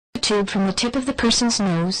tube from the tip of the person's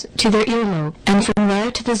nose to their earlobe, and from there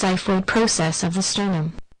to the xiphoid process of the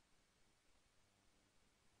sternum.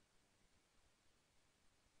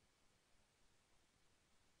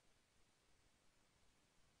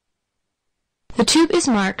 The tube is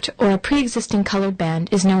marked, or a pre-existing colored band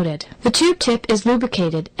is noted. The tube tip is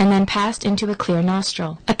lubricated and then passed into a clear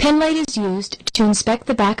nostril. A pen light is used to inspect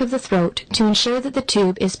the back of the throat to ensure that the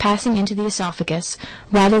tube is passing into the esophagus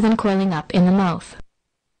rather than coiling up in the mouth.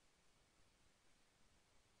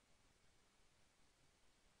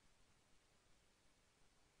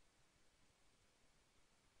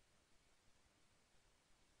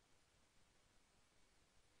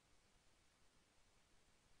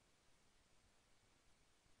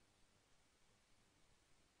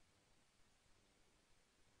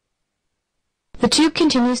 The tube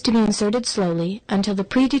continues to be inserted slowly until the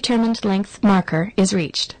predetermined length marker is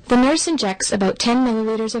reached. The nurse injects about 10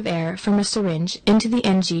 milliliters of air from a syringe into the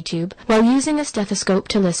NG tube while using a stethoscope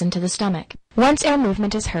to listen to the stomach. Once air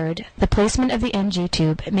movement is heard, the placement of the NG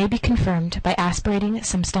tube may be confirmed by aspirating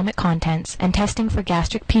some stomach contents and testing for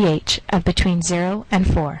gastric pH of between 0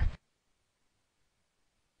 and 4.